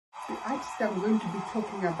The artist I'm going to be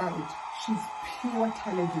talking about, she's pure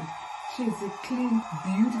talented. She has a clean,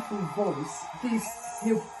 beautiful voice.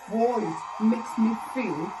 Her voice makes me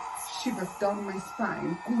feel shivers down my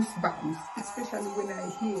spine, goosebumps, especially when I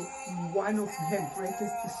hear one of her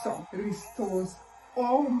greatest songs, restores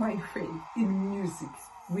all my faith in music.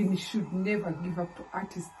 We should never give up to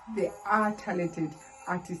artists. There are talented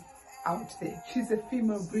artists out there. She's a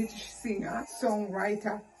female British singer,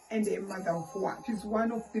 songwriter, and a mother of one. She's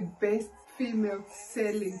one of the best female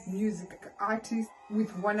selling music artists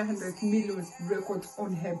with 100 million records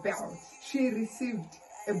on her belt. She received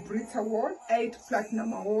a BRIT Award, 8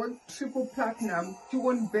 Platinum Awards, triple platinum. She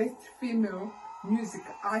won Best Female Music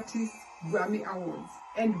Artist Grammy Awards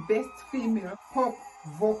and Best Female Pop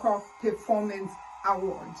Vocal Performance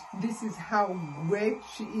Award. This is how great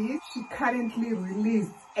she is. She currently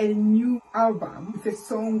released a new album with a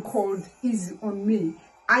song called Easy on Me.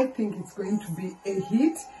 I think it's going to be a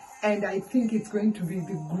hit, and I think it's going to be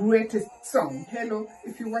the greatest song. Hello,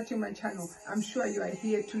 if you're watching my channel, I'm sure you are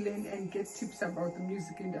here to learn and get tips about the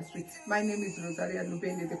music industry. My name is Rosaria N.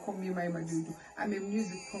 They call me my Madudu. I'm a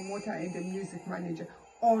music promoter and a music manager.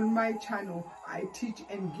 On my channel, I teach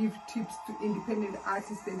and give tips to independent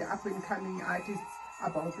artists and up-and-coming artists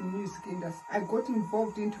about the music industry. I got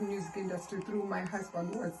involved into music industry through my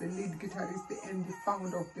husband, who was the lead guitarist and the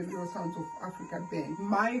founder of the Real Sounds of Africa band.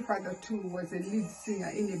 My father too was a lead singer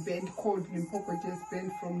in a band called Limpopo Jazz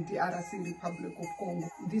Band from the DRC Republic of Congo.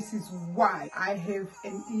 This is why I have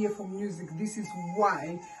an ear for music. This is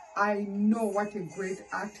why I know what a great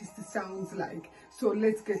artist sounds like. So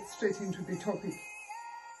let's get straight into the topic.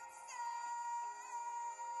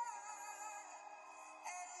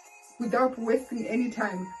 Without wasting any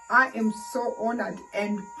time, I am so honored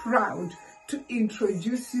and proud to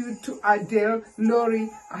introduce you to Adele Laurie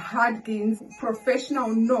Adkins, professional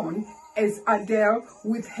known as Adele,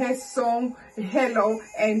 with her song Hello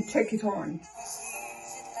and Take It On.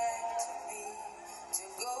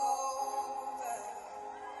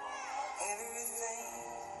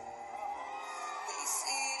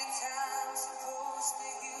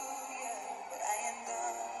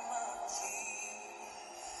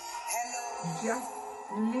 Just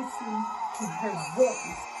listen to her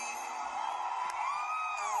voice.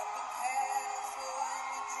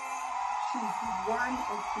 She's one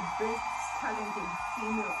of the best talented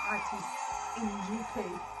female artists in UK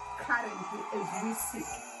currently as we speak.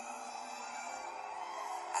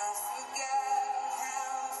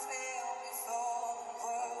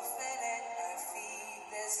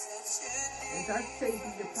 As I said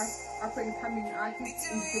in the past, up-and-coming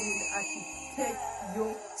artists, independent artists, take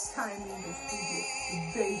your time in the studio.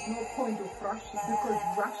 There is no point of rushing, because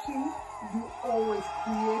rushing, you always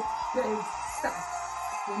create bad stuff.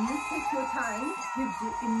 When you take your time, it gives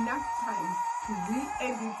you enough time to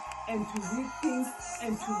re-edit and to rethink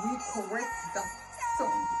and to re-correct that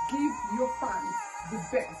song. Give your fans the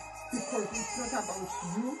best, because it's not about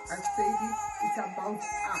you, I've said it, it's about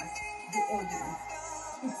us, the audience.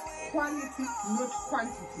 It's quality, not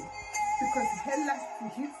quantity. Because her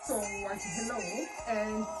last hit song was Hello,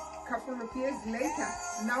 and a couple of years later,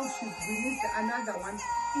 now she's released another one,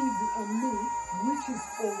 Easy on Me, which is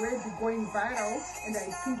already going viral, and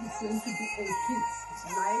I think it's going to be a hit.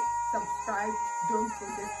 Like, subscribe, don't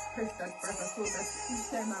forget to press that button so that each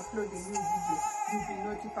time I upload a new video, you'll be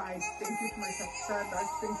notified. Thank you to my subscribers,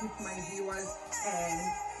 thank you to my viewers, and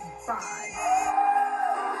bye.